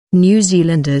New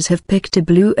Zealanders have picked a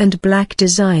blue and black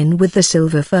design with the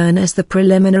silver fern as the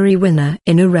preliminary winner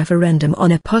in a referendum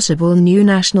on a possible new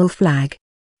national flag.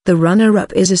 The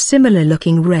runner-up is a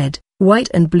similar-looking red, white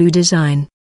and blue design.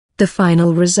 The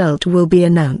final result will be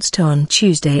announced on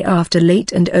Tuesday after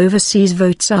late and overseas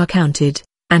votes are counted,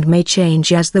 and may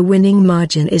change as the winning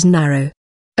margin is narrow.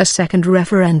 A second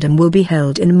referendum will be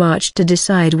held in March to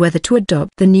decide whether to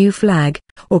adopt the new flag,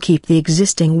 or keep the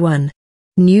existing one.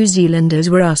 New Zealanders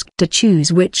were asked to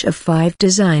choose which of 5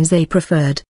 designs they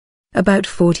preferred. About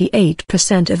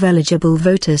 48% of eligible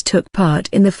voters took part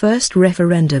in the first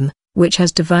referendum, which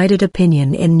has divided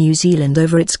opinion in New Zealand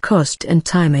over its cost and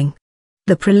timing.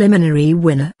 The preliminary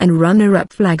winner and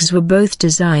runner-up flags were both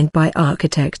designed by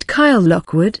architect Kyle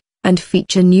Lockwood, and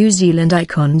feature New Zealand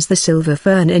icons the silver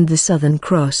fern and the Southern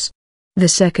Cross. The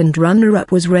second runner-up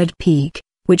was Red Peak,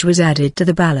 which was added to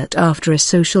the ballot after a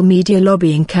social media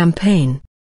lobbying campaign.